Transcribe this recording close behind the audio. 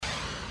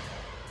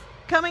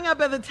Coming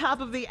up at the top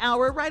of the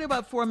hour, right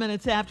about 4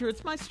 minutes after,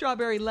 it's my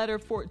strawberry letter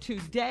for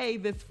today,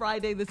 this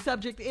Friday. The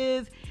subject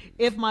is,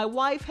 if my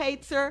wife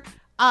hates her,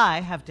 I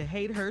have to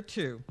hate her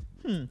too.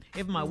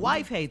 If my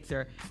wife hates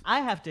her, I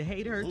have to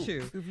hate her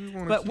too.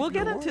 But we'll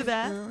get into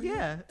that.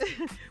 Yeah.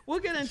 We'll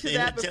get into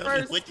that. But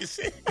first, what you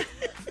say?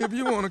 If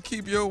you want to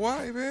keep your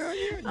wife, hell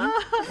yeah,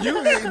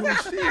 you hate who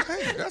she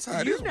hates. That's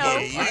how this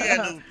works.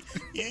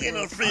 You ain't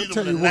no freedom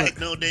to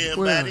like no damn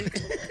body.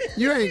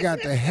 You ain't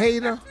got to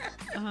hate her,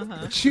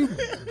 but you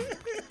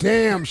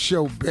damn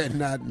sure better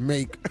not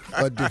make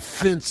a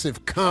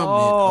defensive comment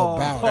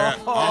about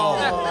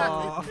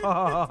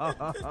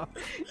her.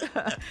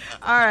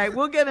 All right,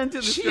 we'll get into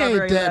the She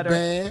strawberry ain't that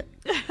letter.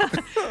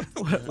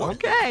 bad.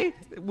 Okay,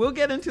 we'll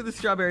get into the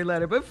strawberry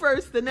letter. But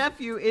first, the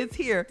nephew is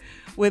here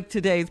with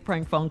today's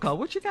prank phone call.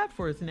 What you got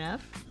for us,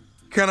 Neff?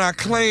 Can I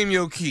claim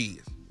your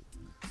kids?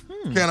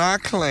 Can I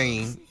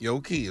claim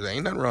your kids?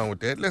 Ain't nothing wrong with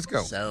that. Let's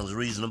go. Sounds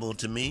reasonable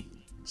to me.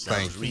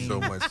 Thank you so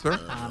much, sir.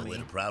 I don't know where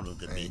the problem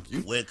could be. Thank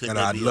you. Where could And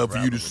there I'd be a love for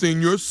you problem to with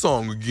sing your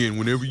song again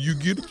whenever you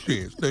get a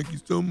chance. Thank you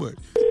so much.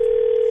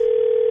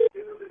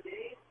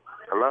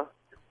 Hello?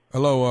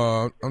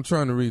 Hello, I'm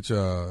trying to reach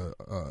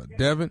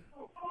Devin.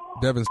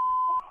 Devin.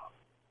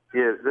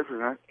 Yeah, this is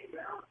him.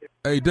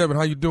 Hey, Devin,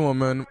 how you doing,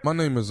 man? My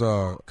name is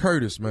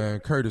Curtis,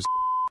 man. Curtis.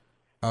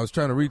 I was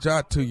trying to reach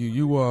out to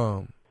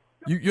you.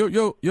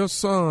 Your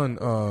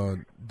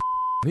son,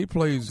 he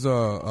plays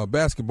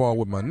basketball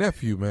with my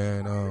nephew,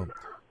 man.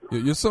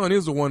 Your son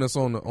is the one that's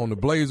on the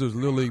Blazers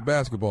Little League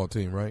basketball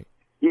team, right?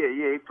 Yeah,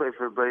 he played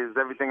for the Blazers.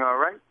 Everything all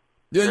right?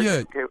 Yeah.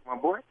 Okay with my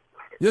boy?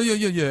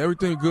 Yeah.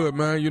 Everything good,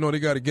 man. You know, they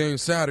got a game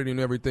Saturday and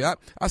everything.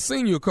 I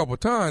seen you a couple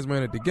times,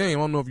 man, at the game.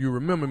 I don't know if you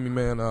remember me,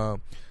 man.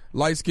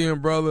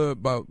 Light-skinned brother,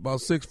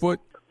 about 6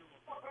 foot.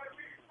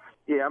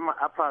 Yeah,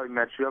 I probably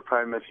met you.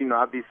 You know,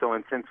 I'd be so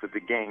intense with the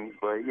games.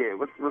 But, yeah,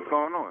 what's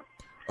going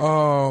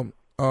on?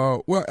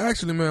 Well,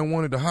 actually, man, I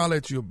wanted to holler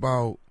at you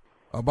about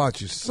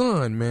your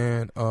son,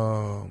 man.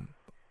 Are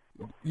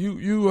you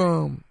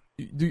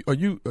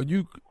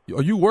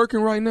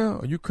working right now?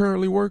 Are you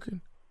currently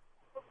working?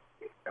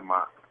 Am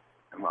I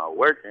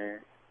working?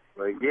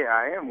 Like, yeah,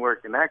 I am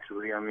working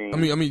actually. I mean,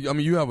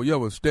 you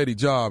have a steady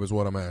job, is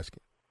what I'm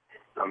asking.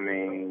 I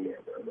mean,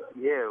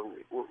 yeah.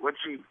 What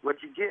you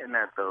getting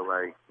at though?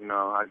 Like, you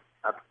know,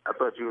 I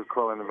thought you were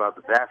calling about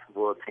the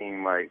basketball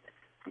team, like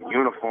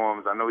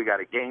uniforms. I know we got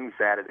a game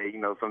Saturday. You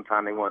know,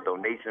 sometimes they want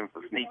donation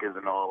for sneakers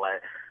and all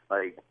that.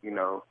 Like, you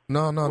know.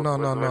 No.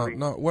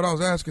 What I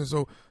was asking,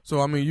 so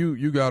I mean,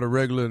 you got a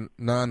regular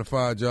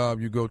 9-to-5 job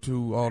you go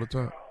to all the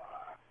time?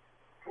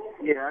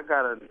 Yeah, I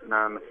got a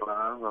 9 to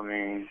 5. I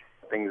mean,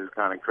 things is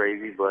kind of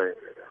crazy, but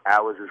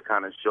hours is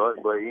kind of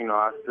short. But you know,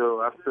 I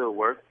still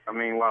work. I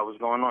mean, what's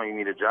going on? You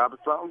need a job or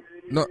something?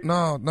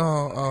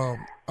 No.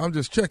 I'm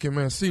just checking,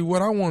 man. See,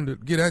 what I wanted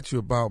to get at you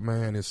about,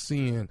 man, is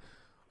seeing.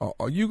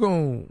 Are you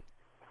gonna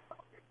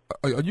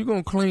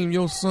claim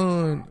your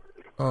son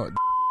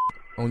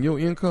on your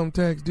income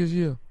tax this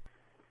year?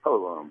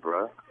 Hold on,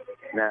 bro.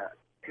 Now,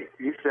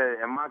 you said,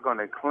 am I going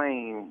to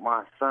claim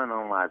my son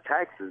on my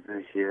taxes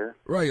this year?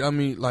 Right. I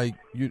mean, like,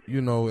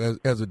 you know,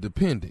 as a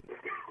dependent.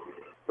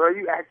 Bro,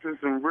 you asking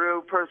some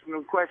real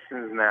personal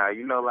questions now.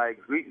 You know, like,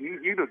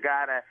 you the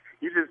guy that,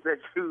 you just said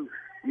you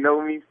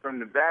know me from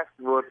the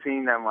basketball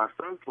team that my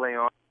son play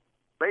on,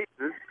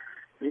 Blazers,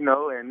 you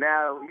know, and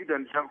now you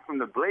done jumped from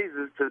the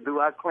Blazers to do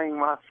I claim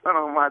my son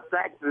on my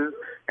taxes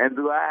and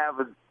do I have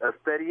a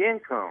steady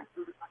income?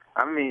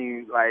 I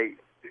mean, like,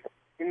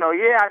 you know,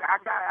 yeah,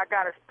 I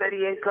got a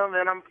steady income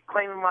and I'm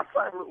claiming my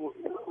son.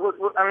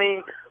 I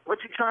mean,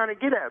 what you trying to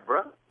get at,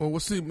 bro? Well,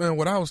 see, man,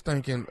 what I was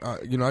thinking,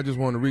 you know, I just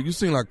wanted to read. You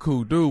seem like a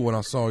cool dude when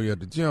I saw you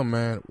at the gym,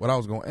 man. What I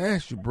was going to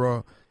ask you,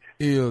 bro,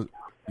 is,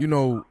 you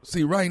know,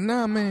 see, right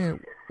now, man,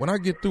 when I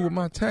get through with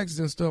my taxes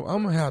and stuff,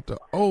 I'm going to have to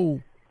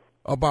owe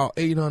about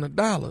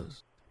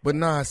 $800. But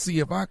now, see,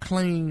 if I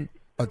claim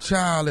a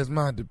child as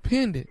my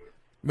dependent,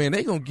 man,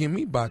 they going to give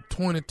me about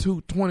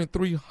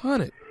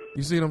 $2,300.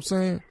 You see what I'm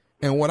saying?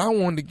 And what I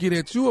wanted to get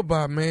at you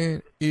about,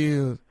 man,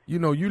 is, you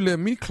know, you let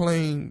me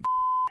claim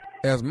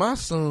as my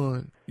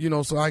son, you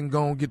know, so I can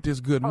go and get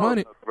this good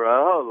money.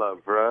 Hold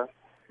up, bro.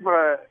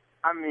 Bro,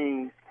 I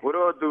mean, with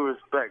all due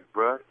respect,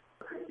 bro,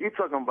 you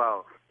talking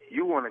about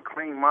you want to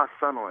claim my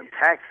son on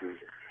taxes.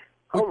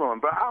 Hold on,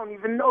 bro. I don't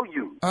even know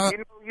you. You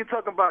know, you're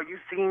talking about you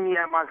seen me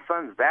at my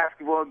son's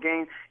basketball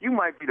game. You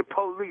might be the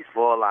police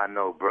for all I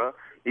know, bro.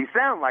 You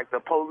sound like the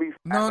police.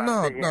 No.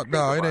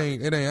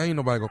 It ain't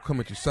nobody gonna come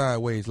at you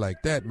sideways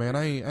like that, man.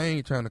 I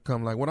ain't trying to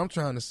come like what I'm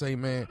trying to say,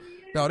 man.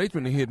 Dog, they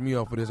trying to hit me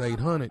up for this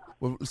 800.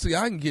 Well, see,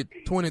 I can get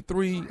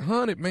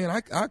 2,300, man.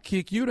 I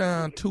kick you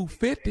down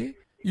 250.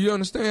 You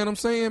understand what I'm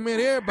saying, man?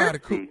 Everybody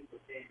cool.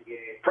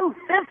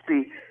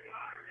 250?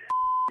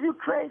 You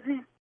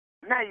crazy?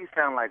 Now you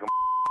sound like a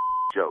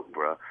joke,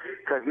 bro.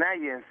 Because now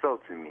you're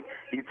insulting me.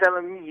 You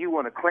telling me you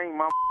want to claim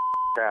my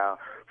child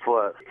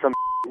for some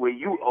where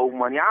you owe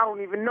money. I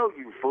don't even know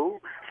you,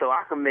 fool. So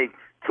I can make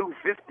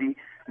 $250.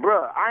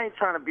 Bruh, I ain't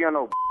trying to be on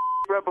no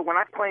bro, but when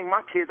I claim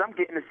my kids, I'm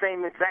getting the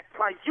same exact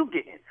price you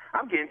getting.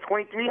 I'm getting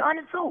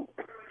 $2,300 too.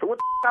 So what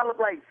the I look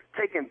like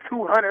taking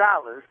 $200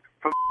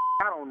 from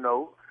I don't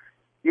know.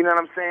 You know what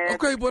I'm saying?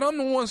 Okay, but I'm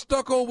the one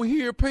stuck over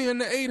here paying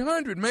the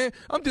 $800, man.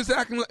 I'm just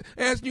asking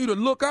you to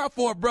look out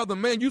for a brother,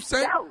 man. You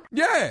say,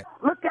 yeah.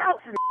 Look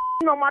out,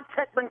 you know my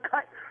check been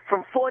cut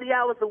from 40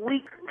 hours a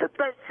week to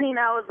 13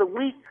 hours a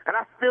week, and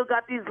I still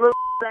got these little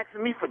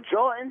asking me for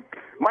Jordan.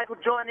 Michael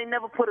Jordan, they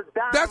never put a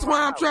dime. That's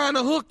why I'm trying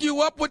to hook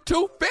you up with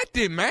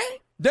 $250, man.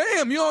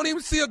 Damn, you don't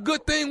even see a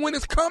good thing when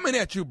it's coming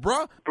at you,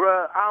 bruh.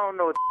 Bruh, I don't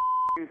know what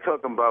you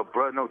talking about,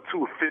 bruh. No,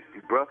 $250,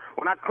 bruh.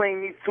 When I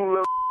claim these two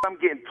little I'm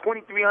getting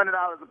 $2,300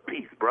 a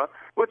piece, bruh.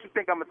 What you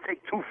think I'm gonna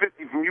take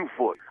 $250 from you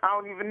for? I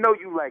don't even know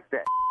you like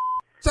that.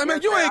 So,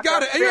 man, you ain't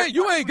got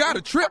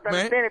a trip, man. I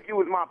understand if you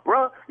was my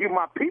bruh, you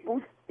my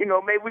peoples, you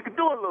know, maybe we could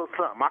do a little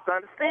something. I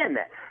can understand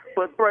that.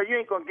 But, bruh, you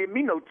ain't gonna give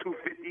me no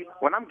 $250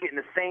 when I'm getting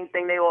the same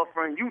thing they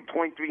offering you,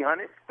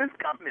 $2,300. This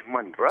government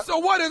money, bruh. So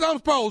what is I'm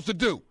supposed to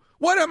do?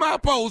 What am I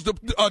supposed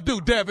to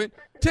do, Devin?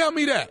 Tell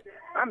me that.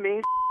 I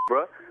mean,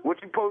 bruh,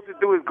 what you supposed to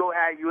do is go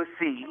have you a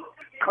seed,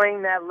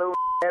 claim that little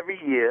every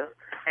year,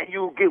 and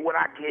you'll get what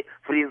I get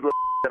for these little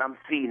that I'm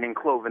feeding and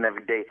clothing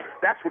every day.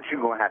 That's what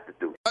you're going to have to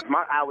do.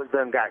 My hours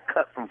done got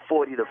cut from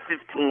 40 to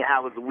 15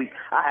 hours a week.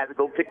 I had to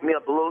go pick me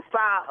up a little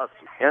side hustle.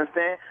 You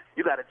understand?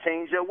 You got to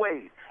change your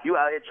ways. You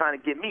out here trying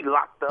to get me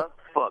locked up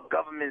for a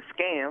government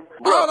scam.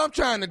 All I'm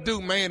trying to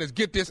do, man, is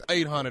get this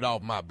 $800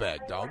 off my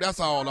back, dog. That's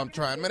all I'm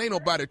trying. Man, ain't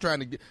nobody trying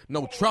to get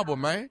no trouble,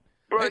 man.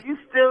 Bro, you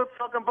still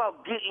talking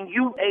about getting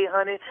you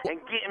 $800 and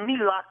getting me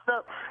locked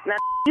up. Now,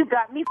 you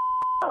got me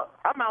up.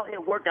 I'm out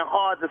here working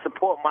hard to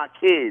support my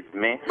kids,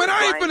 man. Man,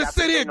 I ain't finna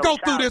sit here and go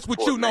through this with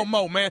you no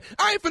more, man.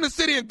 I ain't finna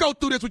sit here and go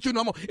through this with you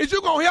no more. Is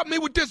you gonna help me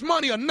with this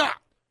money or not?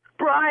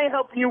 Bro, I ain't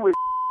helping you with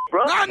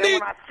bro. When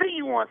I see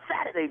you on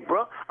Saturday,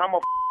 bro, I'm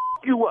gonna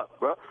you up,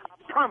 bro.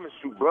 I promise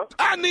you, bro.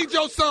 I need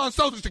your son's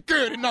social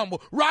security number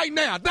right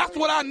now. That's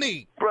what I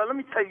need. Bro, let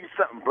me tell you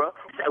something, bro.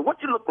 What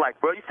you look like,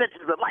 bro? You said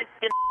you was a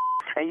light-skinned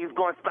and you was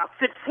going about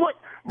 6 foot.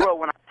 Bro,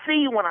 when I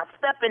see you, when I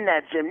step in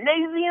that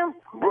gymnasium,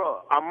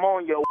 bro, I'm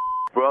on your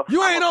bro.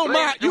 You ain't on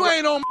my, you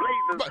ain't on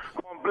Blazers,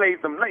 gonna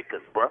blaze them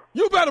Lakers, bro.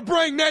 You better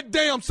bring that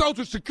damn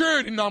social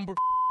security number.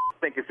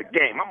 Think it's a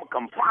game. I'm gonna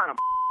come find them.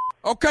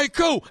 Okay,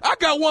 cool. I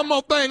got one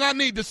more thing I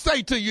need to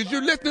say to you. Is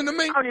you listening to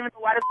me? I don't even know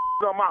why this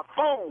is on my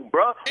phone,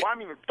 bro. Why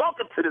I'm even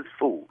talking to this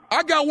fool.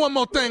 I got one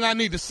more thing I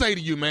need to say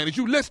to you, man. Is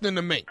you listening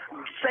to me?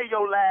 Say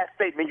your last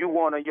statement you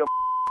want on your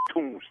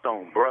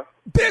tombstone, bro.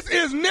 This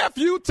is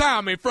Nephew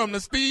Tommy from the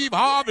Steve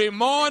Harvey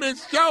Morning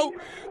Show.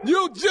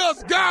 You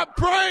just got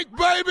pranked,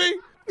 baby.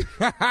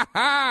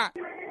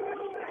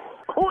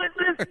 Who is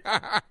this?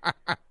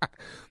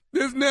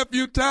 This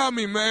Nephew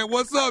Tommy, man.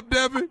 What's up,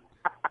 Devin?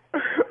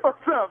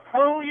 What's up,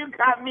 fool? You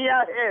got me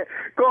out here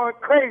going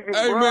crazy,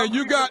 hey, bro. Man,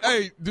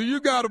 do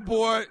you got a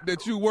boy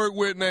that you work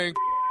with named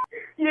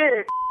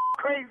Yeah,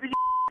 crazy.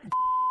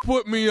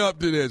 Put me up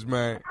to this,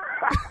 man.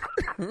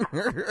 Man,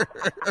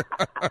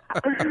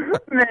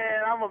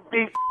 I'm a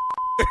big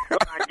when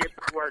I get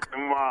to work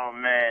tomorrow,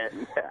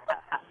 man.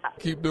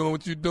 Keep doing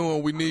what you're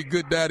doing. We need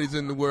good daddies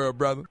in the world,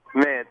 brother.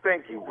 Man,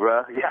 thank you,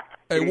 bro. Yeah.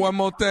 Hey, one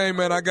more thing,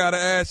 man. I got to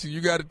ask you.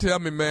 You got to tell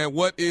me, man,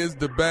 what is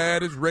the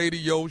baddest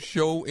radio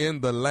show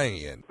in the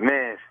land?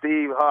 Man,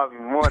 Steve Harvey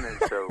Morning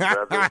Show,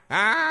 brother.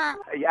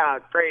 Y'all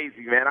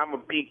crazy, man. I'm a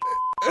big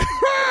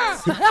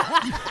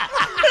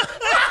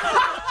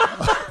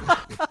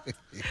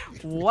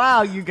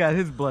Wow, you got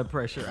his blood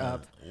pressure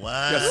up.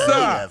 Wow, yes, you sir.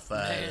 got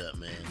fired up,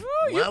 man.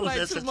 Ooh, Why was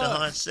that such much. a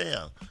hard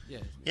sell?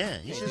 Yeah,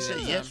 he should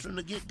say yes from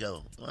the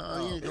get-go.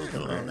 Well, you didn't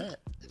go through all that.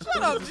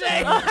 Shut up,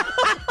 Jay.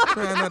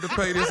 Trying not to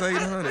pay this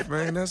 $800,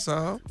 man. That's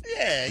all.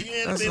 Yeah, you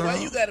ain't That's pay. Why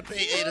all. you got to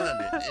pay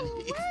 $800? And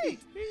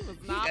He was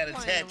you not got a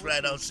playing tax with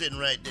write-off sitting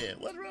right there.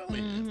 What's wrong with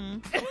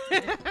you?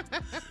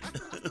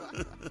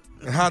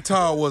 And how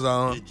tall was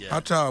I? Good job. How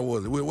tall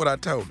was it? What I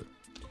told her?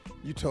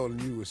 You told him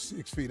you was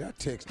 6 feet. I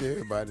texted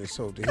everybody,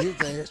 so did his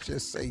ass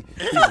just say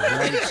he was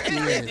light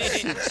skinned and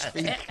 6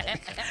 feet?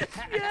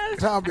 Yes.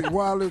 Tommy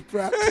Wilder,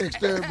 I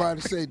texted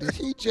everybody, say, did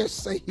he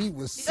just say he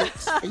was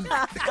 6 feet? He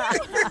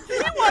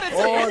wanted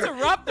to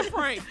interrupt the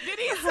prank. Did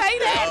he say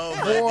that? Oh,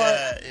 my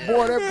God. Yeah.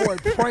 Boy,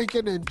 that boy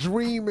pranking and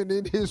dreaming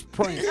in his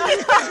prank. All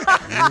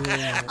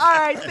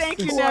right, thank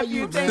you, Boy, nephew.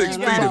 you Thank 6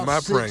 you, feet guys. in my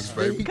 6 pranks,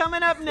 feet. baby.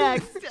 Coming up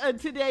next,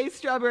 today's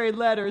Strawberry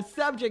Letter.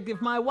 Subject,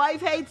 if my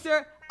wife hates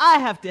her, I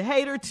have to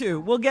hate her too.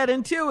 We'll get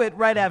into it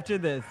right after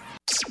this.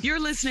 You're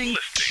listening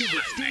to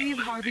the Steve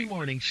Harvey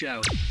Morning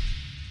Show.